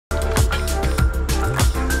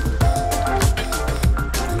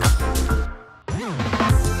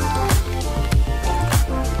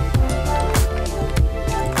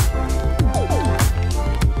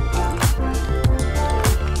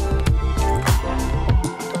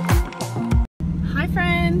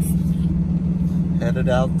headed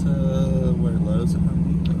out to where Lowe's and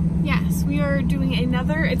Home Depot. Yes, we are doing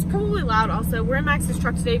another, it's probably loud also. We're in Max's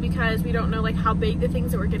truck today because we don't know like how big the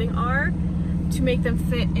things that we're getting are to make them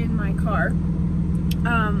fit in my car.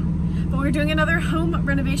 But we're doing another home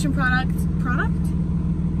renovation project.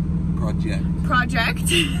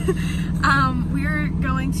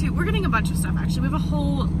 We're getting a bunch of stuff actually. We have a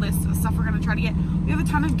whole list of stuff we're gonna try to get. We have a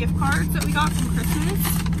ton of gift cards that we got from Christmas.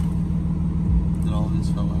 Did all of these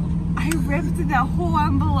fell out? I ripped the whole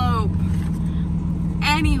envelope.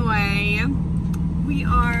 Anyway, we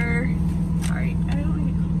are, sorry,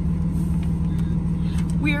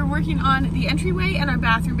 we are working on the entryway and our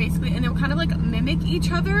bathroom basically, and they'll kind of like mimic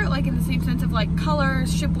each other, like in the same sense of like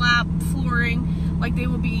colors, shiplap, flooring, like they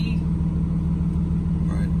will be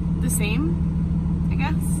the same, I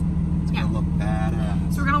guess. It's gonna look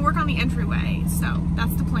badass. So we're gonna work on the entryway, so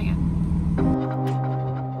that's the plan.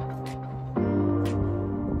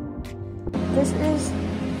 This is,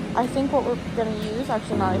 I think, what we're gonna use.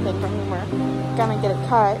 Actually, not I think, I mean, we're gonna get it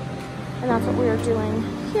cut. And that's what we are doing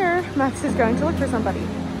here. Max is going to look for somebody.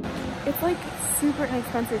 It's like super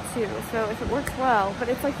inexpensive too, so if it works well, but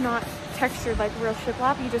it's like not textured like real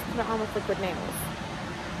shiplap, you just put it on with liquid nails.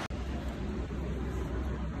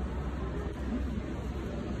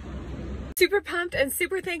 Super pumped and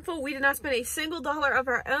super thankful we did not spend a single dollar of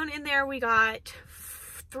our own in there. We got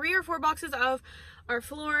 3 or 4 boxes of our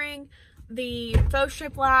flooring, the faux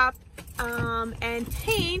shiplap, and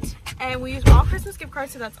paint, and we used all Christmas gift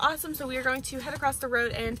cards, so that's awesome. So we are going to head across the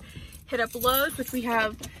road and hit up Lowe's, which we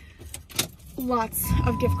have lots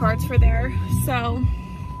of gift cards for there. So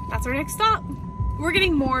that's our next stop. We're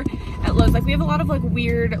getting more at Lowe's. Like we have a lot of like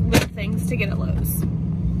weird little things to get at Lowe's.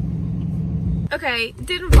 Okay,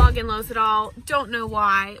 didn't vlog in Lowe's at all. Don't know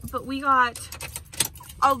why, but we got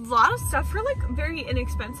a lot of stuff for like very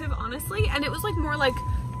inexpensive, honestly. And it was like more like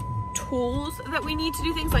tools that we need to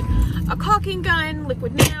do things like a caulking gun,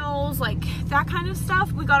 liquid nails, like that kind of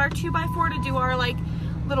stuff. We got our 2x4 to do our like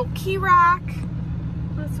little key rack.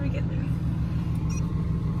 What else did we get there?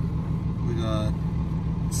 We got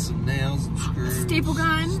some nails and screws. Staple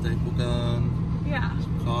gun. Yeah.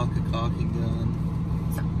 Some caulking gun.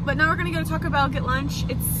 So, but now we're gonna go to Taco Bell, get lunch.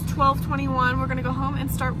 It's 12:21. We're gonna go home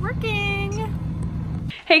and start working.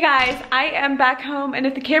 Hey guys, I am back home, and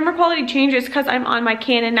if the camera quality changes because I'm on my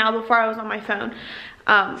Canon now before I was on my phone.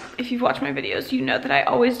 If you've watched my videos, you know that I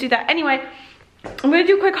always do that. Anyway, I'm gonna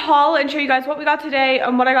do a quick haul and show you guys what we got today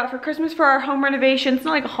and what I got for Christmas for our home renovation. It's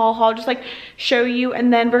not like a haul, just like show you,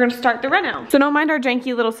 and then we're gonna start the reno. So don't mind our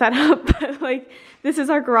janky little setup, but like this is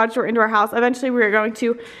our garage door into our house. Eventually we're going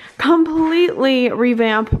to completely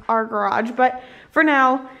revamp our garage, but for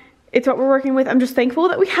now, it's what we're working with. I'm just thankful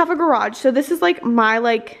that we have a garage. So this is like my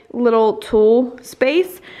like little tool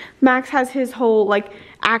space. Max has his whole like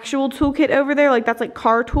actual toolkit over there. Like that's like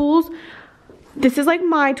car tools. This is like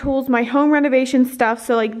my tools, my home renovation stuff.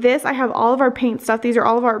 So like this, I have all of our paint stuff. These are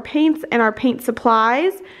all of our paints and our paint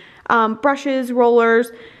supplies, brushes, rollers,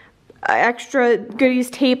 extra goodies,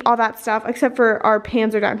 tape, all that stuff, except for our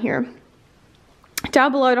pans are down here.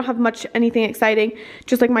 Down below, I don't have much anything exciting,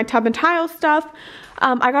 just like my tub and tile stuff.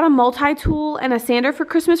 I got a multi-tool and a sander for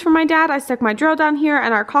Christmas from my dad. I stuck my drill down here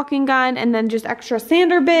and our caulking gun, and then just extra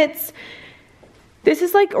sander bits. This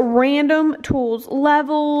is like random tools,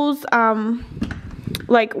 levels,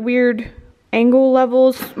 like weird angle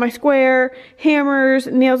levels, my square, hammers,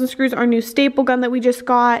 nails and screws, our new staple gun that we just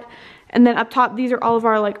got. And then up top, these are all of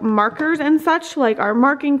our like markers and such, like our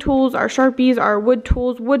marking tools, our Sharpies, our wood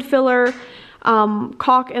tools, wood filler,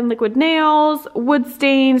 caulk and liquid nails, wood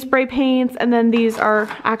stains, spray paints, and then these are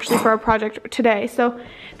actually for our project today. So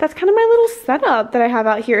that's kind of my little setup that I have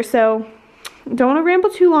out here. So don't want to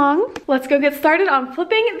ramble too long. Let's go get started on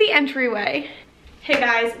flipping the entryway. Hey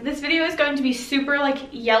guys, this video is going to be super like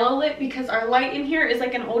yellow lit because our light in here is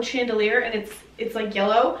like an old chandelier and it's like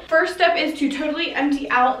yellow. First step is to totally empty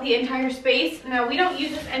out the entire space. Now we don't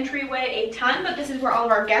use this entryway a ton, but this is where all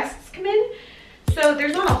of our guests come in. So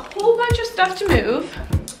there's not a whole bunch of stuff to move.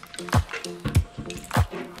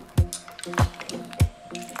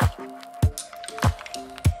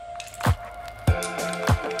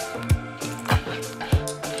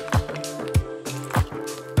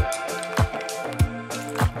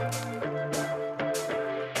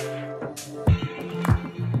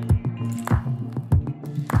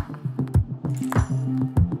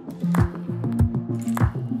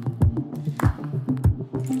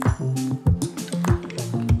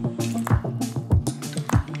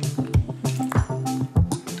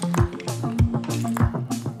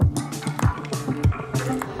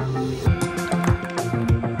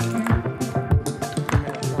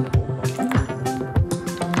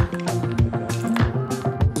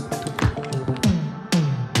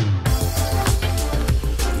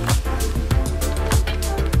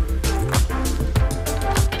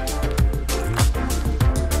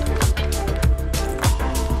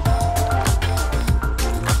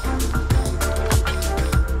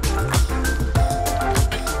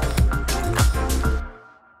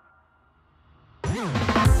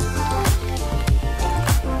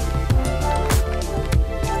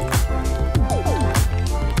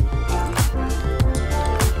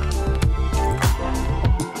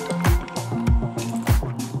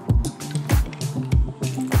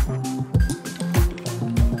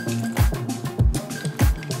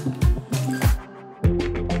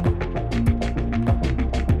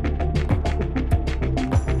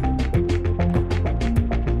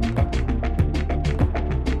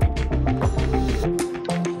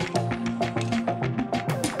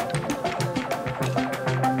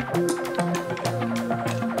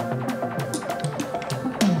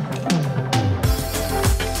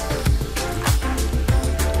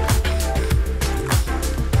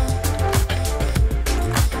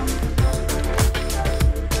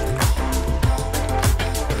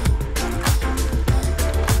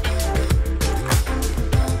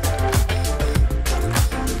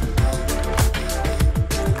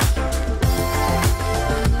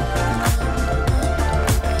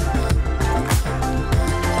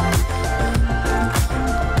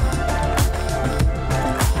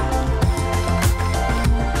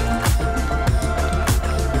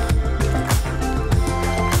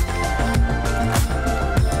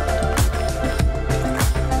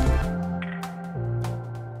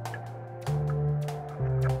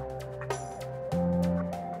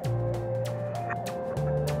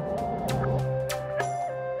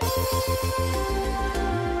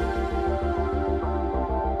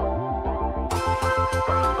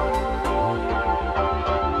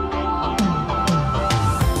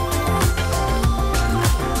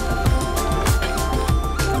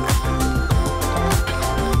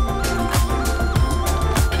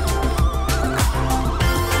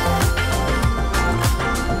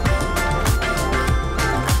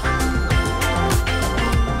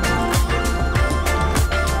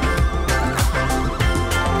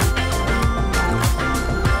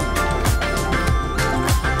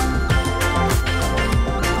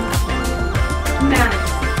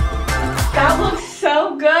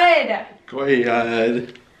 Go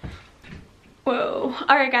ahead. Whoa.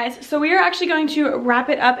 All right, guys. So we are actually going to wrap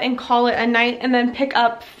it up and call it a night and then pick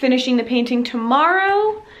up finishing the painting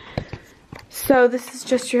tomorrow. So this is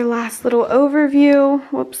just your last little overview.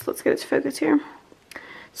 Whoops, let's get it to focus here.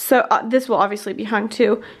 So this will obviously be hung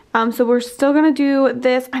too. So we're still gonna do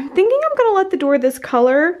this. I'm thinking I'm gonna let the door this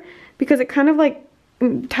color because it kind of like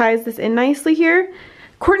ties this in nicely here.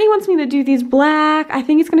 Courtney wants me to do these black. I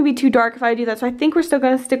think it's gonna be too dark if I do that. So I think we're still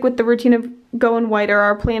gonna stick with the routine of going white, or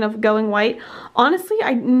our plan of going white. Honestly,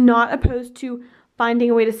 I'm not opposed to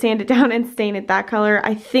finding a way to sand it down and stain it that color.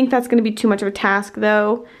 I think that's gonna be too much of a task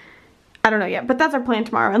though. I don't know yet, but that's our plan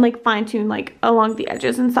tomorrow, and like fine tune like along the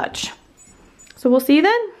edges and such. So we'll see you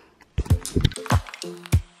then.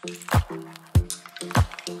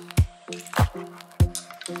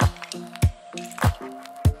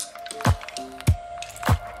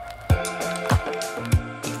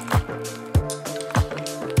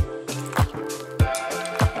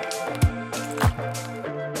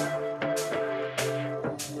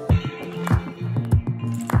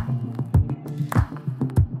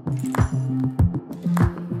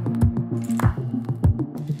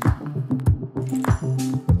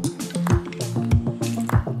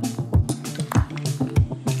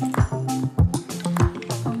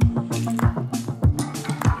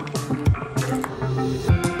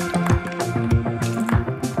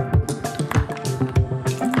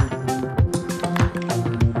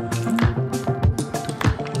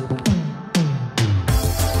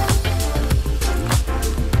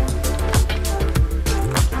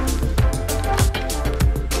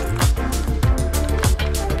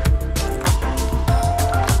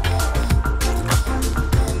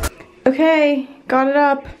 Okay, got it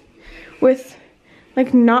up with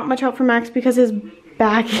like not much help from Max because his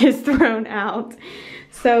back is thrown out.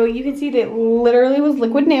 So you can see that it literally was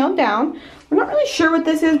liquid nailed down. We're not really sure what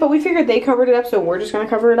this is, but we figured they covered it up, so we're just gonna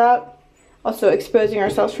cover it up. Also exposing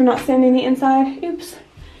ourselves for not sanding the inside. Oops.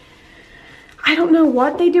 I don't know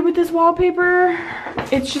what they did with this wallpaper.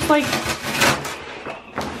 It's just like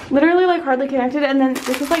literally like hardly connected, and then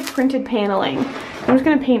this is like printed paneling. I'm just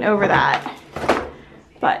gonna paint over that.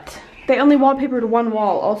 But they only wallpapered one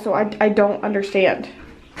wall also. I don't understand.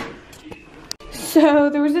 So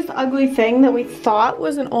there was this ugly thing that we thought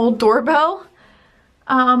was an old doorbell.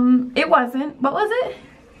 It wasn't. What was it?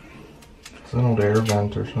 It's an old air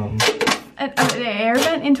vent or something. An air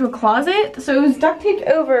vent into a closet. So it was duct taped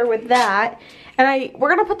over with that. And we're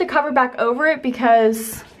gonna put the cover back over it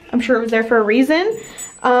because I'm sure it was there for a reason.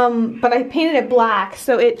 But I painted it black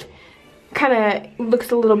so it kind of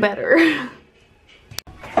looks a little better.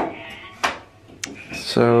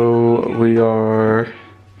 So we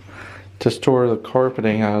just tore the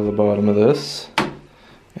carpeting out of the bottom of this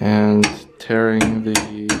and tearing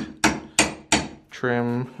the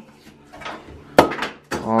trim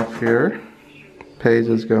off here. Paige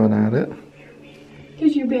is going at it.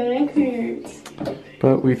 Because your back hurts.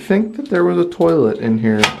 But we think that there was a toilet in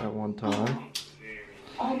here at one time.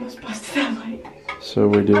 Almost busted that way. So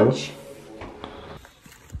we do. Ouch.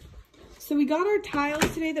 So we got our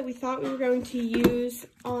tiles today that we thought we were going to use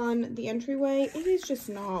on the entryway. It is just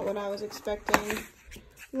not what I was expecting.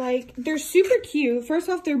 Like, they're super cute. First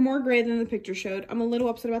off, they're more gray than the picture showed. I'm a little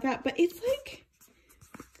upset about that, but it's like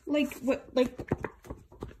laminate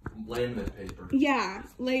paper. Yeah,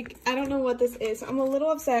 like, I don't know what this is. I'm a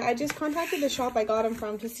little upset. I just contacted the shop I got them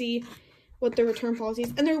from to see what their return policy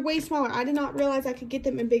is, and they're way smaller. I did not realize I could get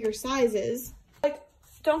them in bigger sizes. Like,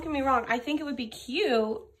 don't get me wrong. I think it would be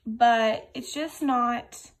cute, but it's just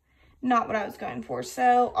not what I was going for.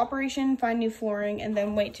 So operation find new flooring and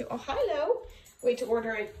then wait to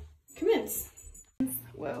order it commence.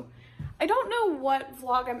 Whoa. I don't know what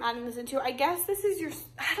vlog I'm adding this into. I guess this is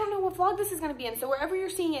I don't know what vlog this is going to be in. So wherever you're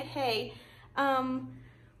seeing it, hey,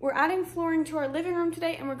 we're adding flooring to our living room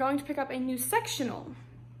today and we're going to pick up a new sectional.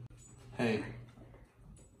 Hey,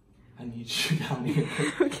 I need you down here.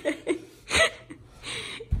 Okay.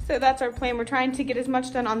 So that's our plan. We're trying to get as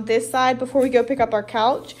much done on this side before we go pick up our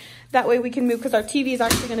couch. That way we can move, because our TV is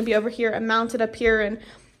actually going to be over here and mounted up here. And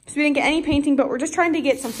so we didn't get any painting, but we're just trying to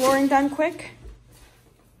get some flooring done quick.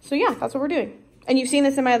 So yeah, that's what we're doing. And you've seen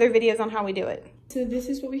this in my other videos on how we do it. So this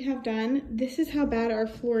is what we have done. This is how bad our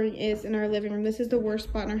flooring is in our living room. This is the worst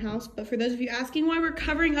spot in our house. But for those of you asking why we're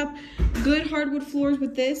covering up good hardwood floors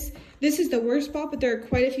with this is the worst spot, but there are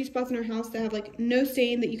quite a few spots in our house that have like no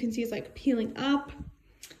stain that you can see is like peeling up.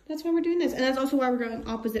 That's why we're doing this. And that's also why we're going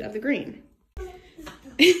opposite of the green.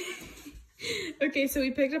 Okay, so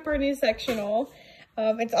we picked up our new sectional.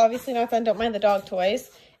 It's obviously not done. Don't mind the dog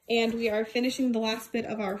toys. And we are finishing the last bit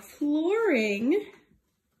of our flooring.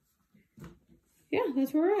 Yeah,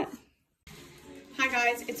 that's where we're at. Hi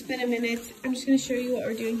guys, it's been a minute. I'm just gonna show you what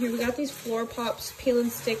we're doing here. We got these Floor Pops peel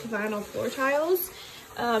and stick vinyl floor tiles,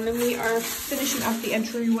 and we are finishing up the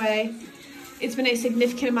entryway. It's been a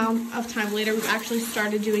significant amount of time later. We've actually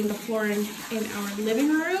started doing the flooring in our living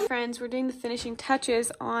room. Friends, we're doing the finishing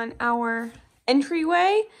touches on our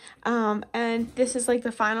entryway, and this is like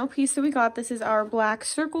the final piece that we got. This is our black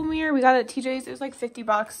circle mirror. We got it at TJ's. It was like 50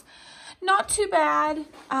 bucks. Not too bad.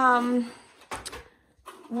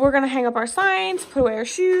 We're gonna hang up our signs, put away our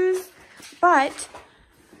shoes, but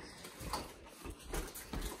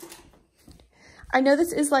I know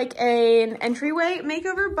this is like an entryway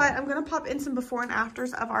makeover, but I'm gonna pop in some before and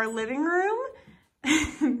afters of our living room.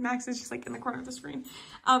 Max is just like in the corner of the screen.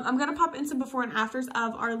 I'm gonna pop in some before and afters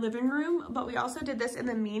of our living room, but we also did this in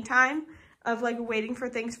the meantime of like waiting for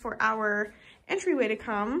things for our entryway to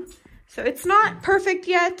come. So it's not perfect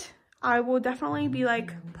yet. I will definitely be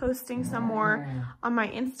like posting some more on my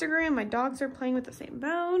Instagram. My dogs are playing with the same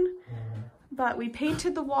bone, but we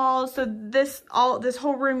painted the walls. So this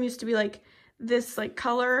whole room used to be like this like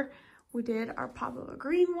color. We did our Pablo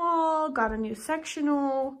green wall, got a new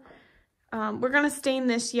sectional. We're gonna stain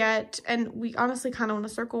this yet, and we honestly kind of want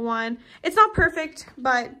to circle one. It's not perfect,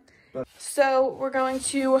 but so we're going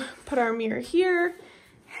to put our mirror here,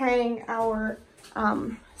 hang our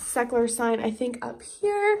Sechler sign I think up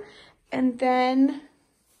here, and then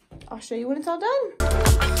I'll show you when it's all done.